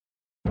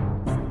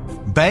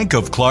Bank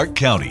of Clark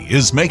County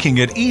is making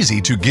it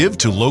easy to give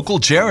to local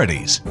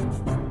charities.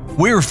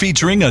 We're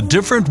featuring a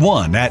different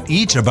one at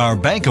each of our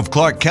Bank of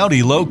Clark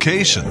County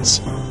locations.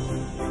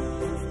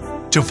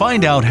 To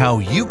find out how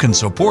you can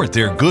support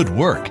their good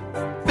work,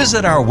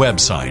 visit our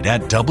website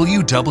at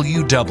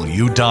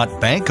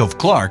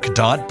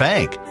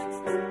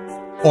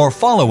www.bankofclark.bank or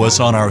follow us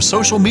on our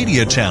social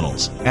media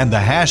channels and the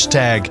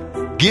hashtag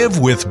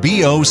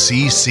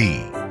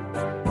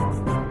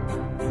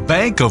GiveWithBOCC.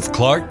 Bank of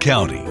Clark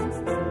County.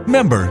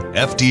 Member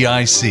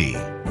FDIC.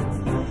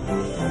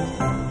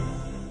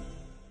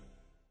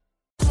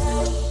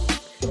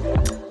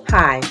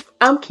 Hi,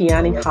 I'm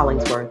Kiani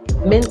Hollingsworth,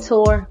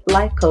 mentor,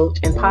 life coach,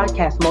 and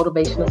podcast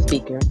motivational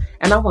speaker,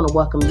 and I want to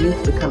welcome you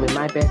to becoming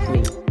my best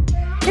me.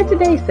 In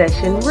today's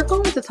session, we're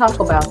going to talk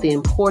about the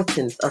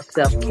importance of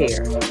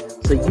self-care.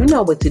 So you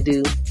know what to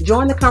do.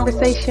 Join the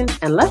conversation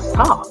and let's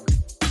talk.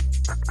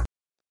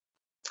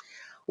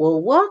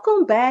 Well,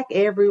 welcome back,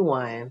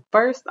 everyone.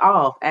 First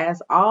off,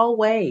 as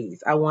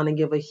always, I want to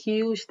give a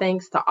huge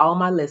thanks to all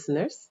my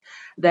listeners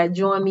that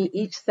join me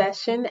each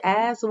session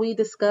as we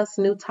discuss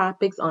new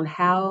topics on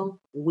how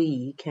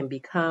we can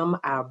become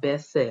our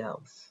best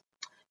selves.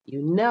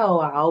 You know,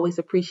 I always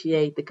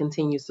appreciate the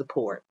continued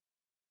support.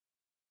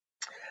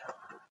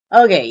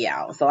 Okay,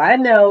 y'all. So I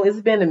know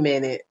it's been a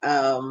minute,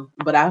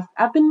 but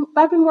I've been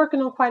working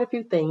on quite a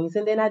few things,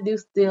 and then I do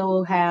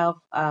still have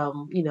a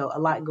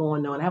lot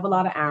going on. I have a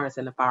lot of irons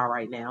in the fire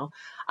right now.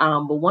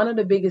 But one of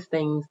the biggest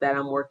things that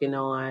I'm working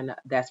on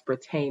that's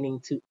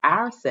pertaining to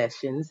our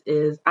sessions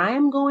is I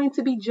am going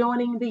to be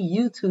joining the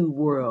YouTube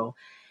world.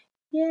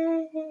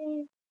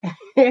 Yay!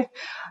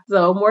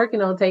 So I'm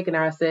working on taking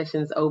our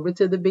sessions over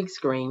to the big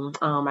screen.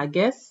 I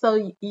guess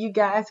so you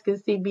guys can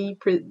see me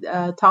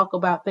talk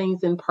about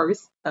things in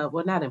person.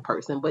 Well, not in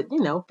person, but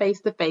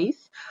face to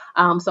face.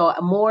 So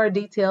more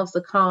details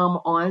to come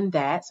on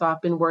that. So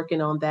I've been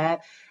working on that,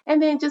 and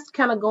then just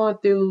kind of going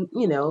through,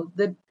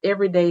 the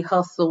everyday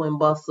hustle and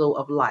bustle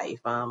of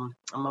life. I'm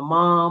a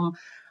mom.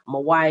 I'm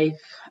a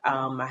wife.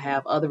 I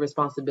have other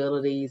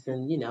responsibilities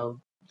and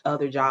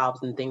other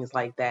jobs and things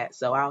like that.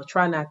 So I'll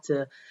try not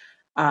to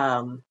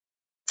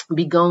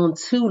be gone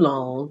too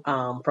long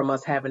from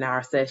us having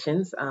our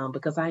sessions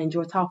because I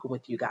enjoy talking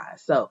with you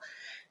guys. So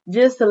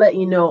just to let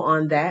you know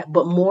on that,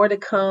 but more to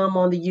come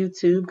on the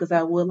YouTube because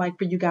I would like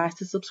for you guys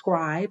to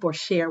subscribe or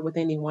share with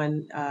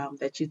anyone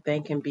that you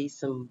think can be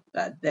some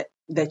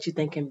that you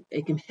think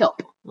it can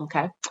help.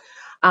 Okay,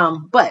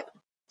 but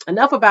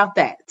enough about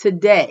that.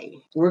 Today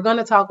we're going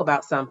to talk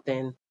about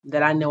something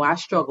that I know I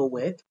struggle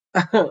with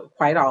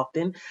quite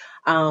often,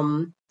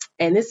 and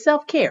it's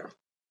self-care.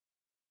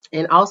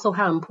 And also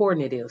how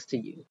important it is to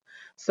you.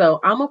 So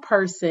I'm a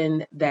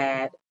person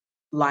that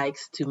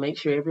likes to make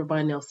sure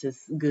everyone else is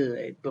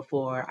good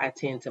before I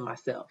tend to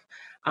myself.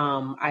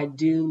 I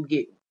do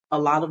get a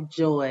lot of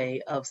joy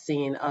of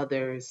seeing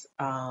others,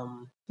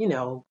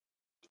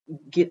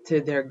 get to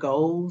their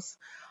goals,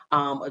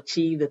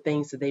 achieve the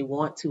things that they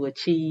want to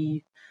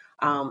achieve.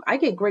 I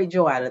get great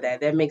joy out of that.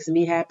 That makes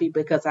me happy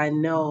because I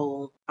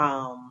know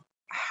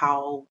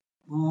how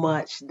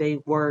much they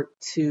work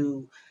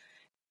to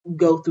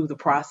go through the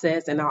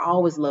process. And I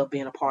always love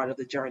being a part of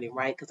the journey,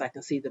 right? Because I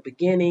can see the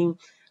beginning,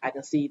 I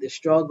can see the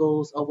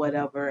struggles or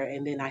whatever,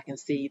 and then I can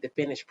see the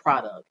finished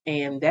product.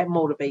 And that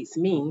motivates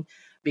me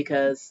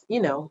because,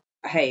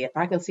 hey, if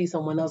I can see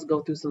someone else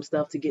go through some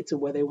stuff to get to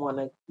where they want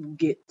to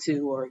get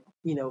to or,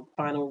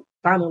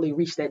 finally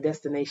reach that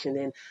destination,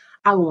 then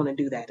I want to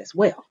do that as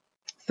well.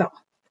 So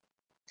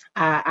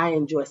I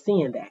enjoy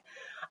seeing that.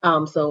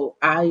 So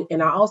I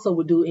also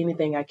would do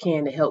anything I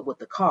can to help with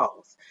the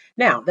cause.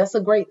 Now, that's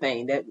a great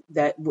thing.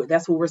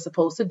 That's what we're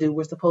supposed to do.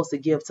 We're supposed to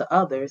give to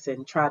others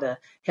and try to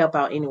help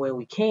out any way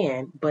we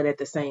can. But at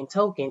the same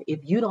token, if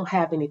you don't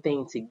have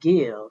anything to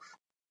give,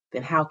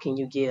 then how can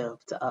you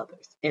give to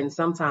others? And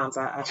sometimes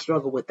I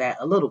struggle with that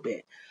a little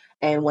bit.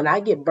 And when I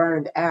get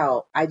burned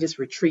out, I just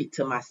retreat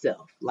to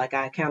myself. Like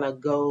I kind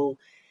of go,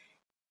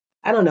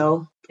 I don't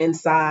know,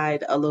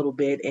 inside a little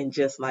bit and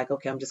just like,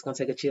 okay, I'm just going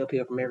to take a chill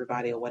pill from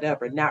everybody or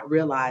whatever, not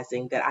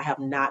realizing that I have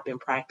not been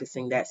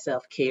practicing that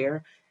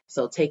self-care.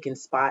 So taking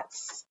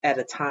spots at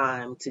a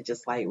time to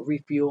just like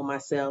refuel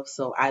myself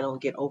so I don't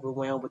get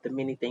overwhelmed with the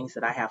many things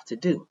that I have to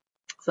do.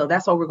 So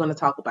that's why we're going to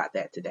talk about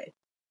that today.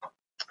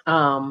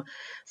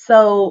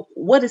 So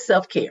what is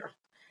self-care?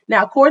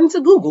 Now, according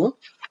to Google,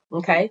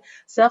 okay,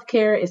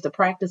 self-care is the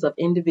practice of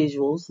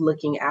individuals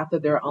looking after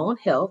their own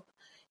health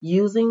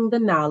using the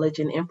knowledge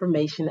and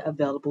information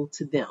available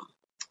to them.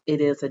 It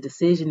is a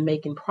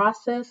decision-making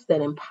process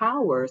that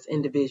empowers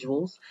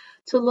individuals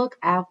to look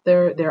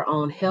after their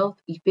own health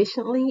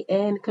efficiently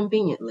and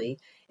conveniently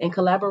in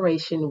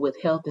collaboration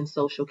with health and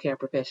social care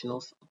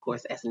professionals, of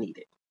course, as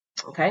needed.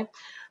 Okay,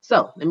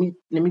 so let me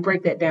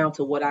break that down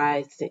to what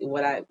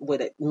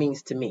it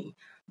means to me.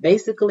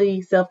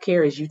 Basically,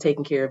 self-care is you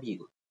taking care of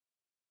you,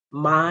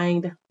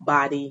 mind,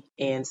 body,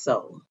 and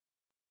soul.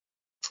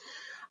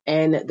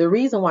 And the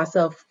reason why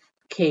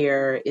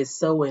self-care is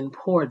so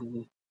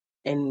important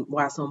and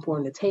why it's so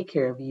important to take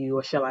care of you,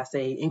 or shall I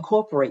say,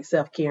 incorporate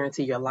self-care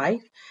into your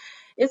life,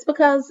 It's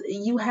because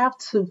you have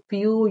to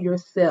fuel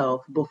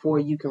yourself before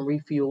you can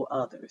refuel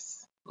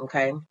others.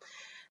 Okay.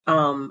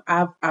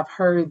 I've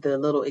heard the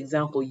little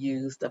example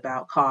used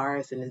about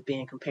cars and it's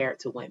being compared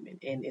to women,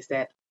 and is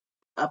that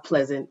a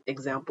pleasant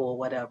example or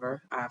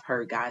whatever I've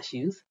heard guys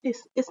use?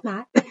 It's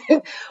not,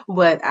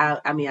 but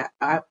I mean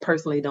I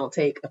personally don't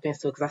take offense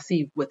to it because I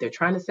see what they're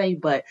trying to say.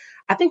 But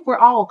I think we're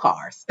all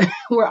cars.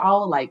 We're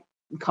all like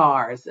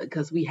cars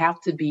because we have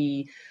to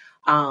be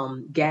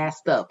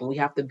gassed up and we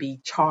have to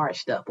be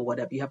charged up or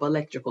whatever. You have an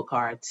electrical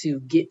car to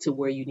get to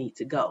where you need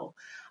to go.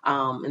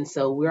 And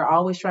so we're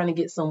always trying to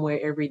get somewhere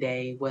every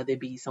day, whether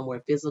it be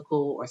somewhere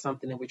physical or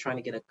something that we're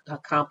trying to get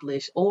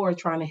accomplished or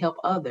trying to help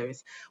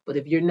others. But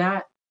if you're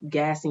not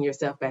gassing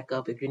yourself back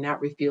up, if you're not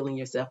refueling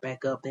yourself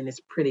back up, then it's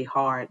pretty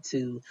hard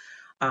to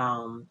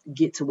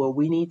get to where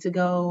we need to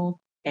go.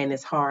 And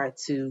it's hard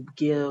to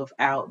give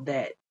out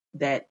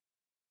that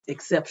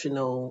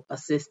exceptional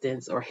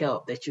assistance or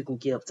help that you can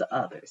give to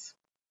others.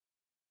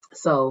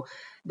 So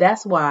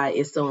that's why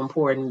it's so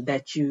important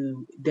that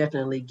you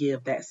definitely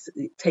give that,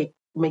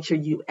 make sure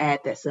you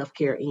add that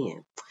self-care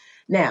in.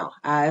 Now,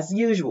 as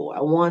usual,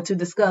 I want to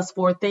discuss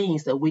 4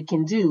 things that we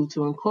can do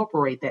to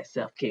incorporate that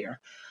self-care.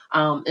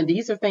 And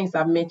these are things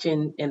I've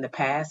mentioned in the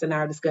past in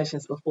our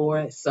discussions before.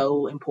 It's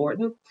so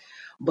important.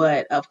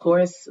 But of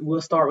course,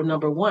 we'll start with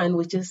number 1,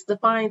 which is to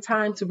find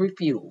time to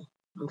refuel.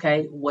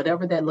 Okay,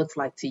 whatever that looks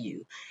like to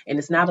you. And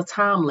it's not a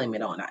time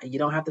limit on it. You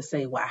don't have to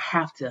say, well, I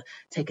have to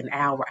take an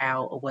hour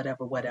out or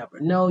whatever.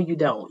 No, you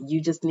don't.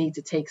 You just need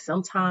to take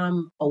some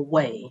time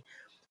away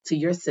to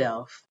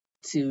yourself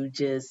to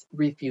just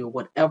refuel,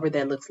 whatever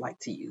that looks like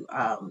to you.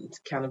 To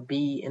kind of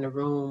be in a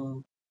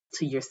room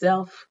to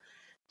yourself,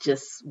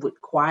 just with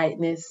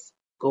quietness,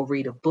 go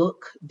read a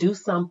book, do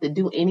something,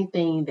 do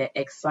anything that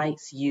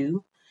excites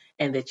you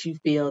and that you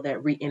feel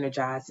that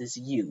re-energizes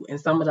you. And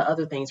some of the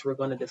other things we're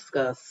going to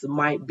discuss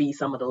might be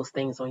some of those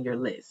things on your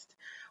list.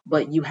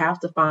 But you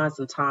have to find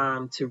some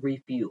time to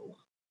refuel.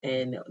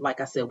 And like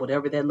I said,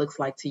 whatever that looks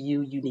like to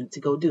you, you need to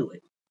go do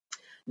it.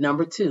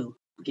 Number 2,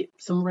 get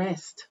some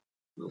rest.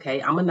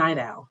 Okay, I'm a night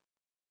owl.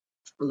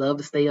 Love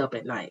to stay up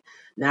at night.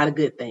 Not a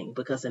good thing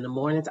because in the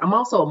mornings, I'm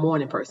also a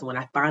morning person. When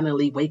I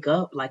finally wake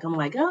up, like I'm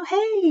like, oh,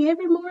 hey,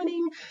 every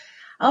morning.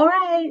 All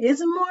right,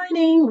 it's a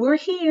morning. We're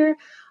here.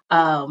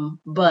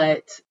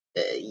 But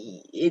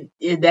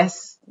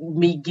that's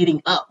me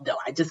getting up though.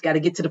 I just got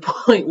to get to the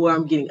point where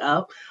I'm getting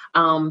up.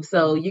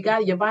 So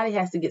your body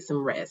has to get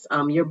some rest.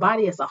 Your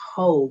body as a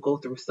whole go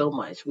through so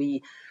much.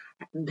 We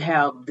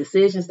have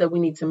decisions that we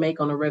need to make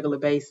on a regular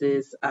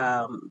basis.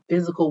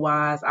 Physical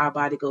wise, our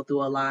body go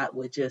through a lot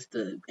with just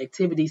the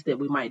activities that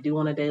we might do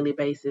on a daily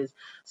basis.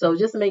 So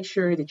just make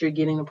sure that you're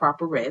getting the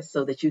proper rest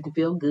so that you can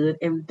feel good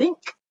and think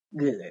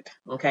good.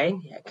 Okay.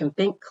 You can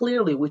think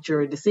clearly with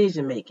your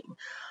decision making.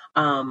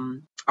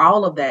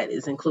 All of that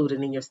is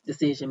included in your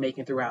decision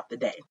making throughout the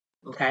day.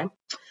 Okay.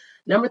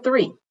 Number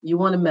 3, you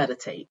want to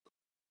meditate.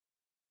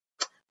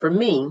 For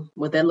me,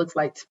 what that looks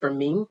like for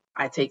me,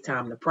 I take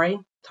time to pray,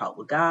 talk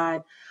with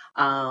God.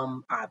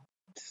 I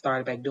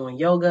started back doing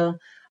yoga.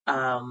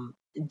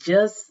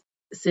 Just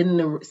sitting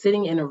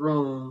in a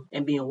room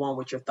and being one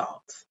with your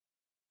thoughts.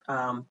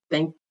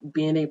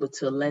 Being able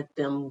to let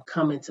them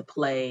come into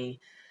play,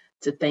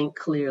 to think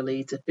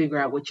clearly, to figure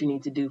out what you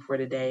need to do for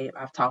the day.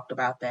 I've talked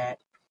about that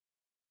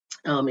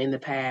in the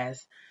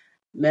past.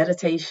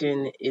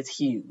 Meditation is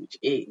huge.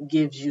 It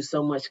gives you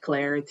so much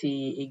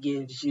clarity. It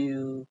gives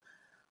you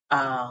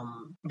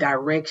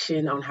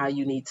direction on how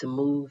you need to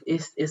move.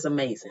 It's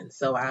amazing.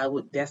 So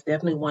that's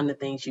definitely one of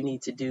the things you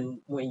need to do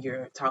when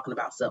you're talking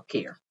about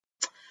self-care.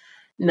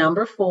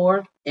 Number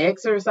 4,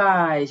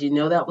 exercise. You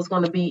know that was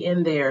going to be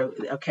in there.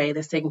 Okay,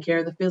 that's taking care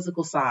of the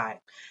physical side.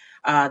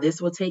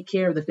 This will take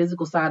care of the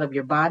physical side of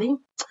your body.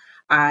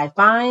 I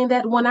find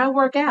that when I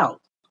work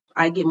out,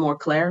 I get more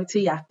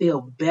clarity. I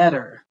feel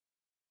better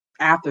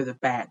after the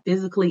fact,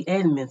 physically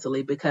and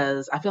mentally,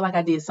 because I feel like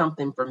I did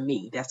something for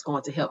me that's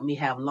going to help me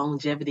have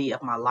longevity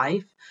of my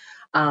life.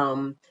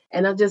 And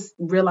I just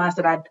realized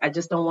that I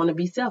just don't want to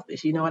be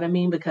selfish. You know what I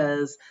mean?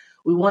 Because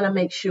we want to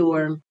make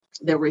sure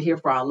that we're here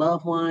for our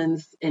loved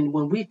ones. And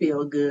when we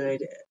feel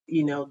good,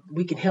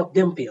 we can help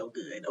them feel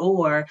good.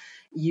 Or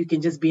you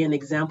can just be an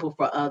example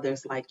for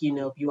others. Like,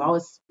 if you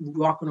always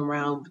walking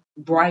around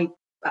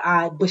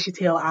bright-eyed,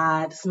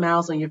 bushy-tailed-eyed,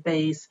 smiles on your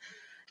face,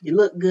 you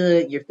look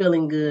good, you're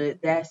feeling good,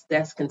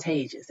 that's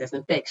contagious, that's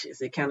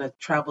infectious. It kind of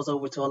travels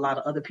over to a lot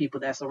of other people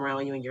that's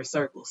around you in your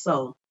circle.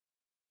 So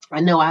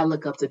I know I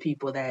look up to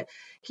people that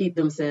keep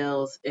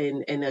themselves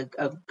in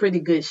a pretty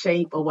good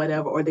shape or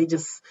whatever, or they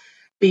just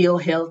feel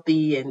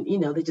healthy and,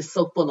 they're just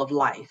so full of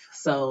life.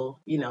 So,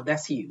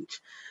 that's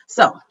huge.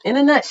 So in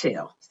a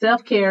nutshell,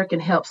 self-care can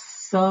help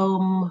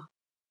so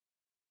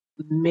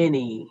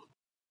many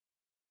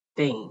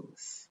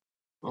things.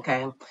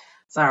 Okay.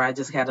 Sorry, I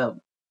just had a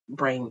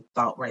brain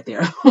thought right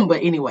there.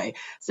 But anyway,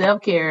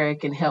 self-care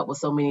can help with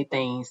so many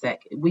things that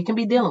we can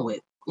be dealing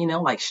with,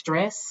 like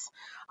stress,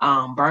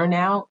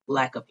 burnout,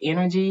 lack of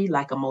energy,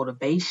 lack of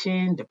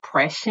motivation,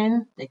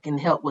 depression. It can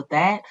help with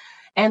that.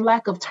 and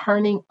lack of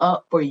turning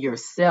up for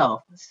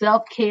yourself.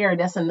 Self-care,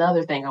 that's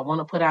another thing I want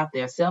to put out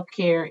there.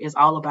 Self-care is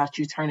all about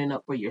you turning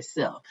up for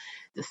yourself.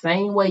 The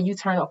same way you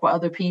turn up for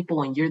other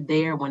people and you're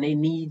there when they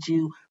need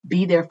you,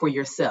 be there for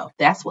yourself.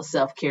 That's what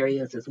self-care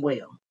is as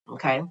well.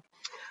 Okay.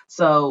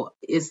 So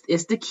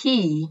it's the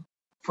key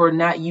for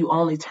not you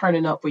only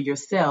turning up for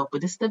yourself,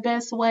 but it's the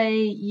best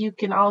way you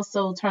can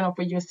also turn up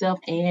for yourself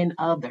and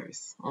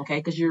others. Okay.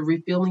 Because you're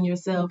refilling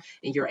yourself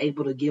and you're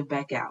able to give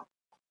back out.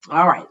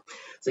 All right.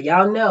 So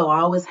y'all know I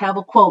always have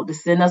a quote to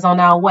send us on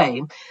our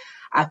way.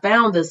 I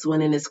found this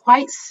one and it's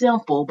quite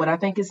simple, but I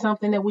think it's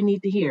something that we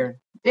need to hear.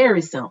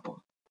 Very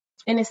simple.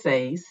 And it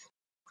says,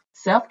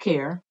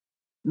 self-care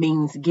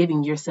means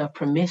giving yourself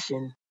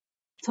permission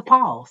to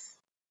pause.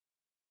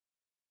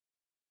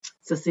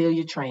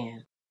 Cecilia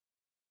Tran.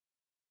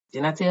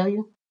 Didn't I tell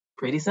you?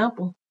 Pretty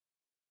simple,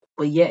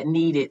 but yet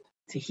needed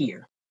to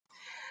hear.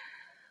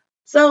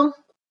 So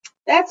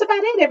that's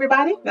about it,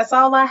 everybody. That's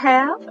all I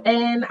have.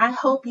 And I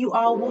hope you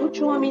all will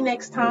join me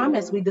next time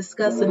as we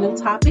discuss a new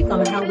topic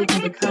on how we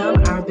can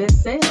become our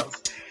best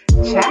selves.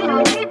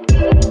 Ciao.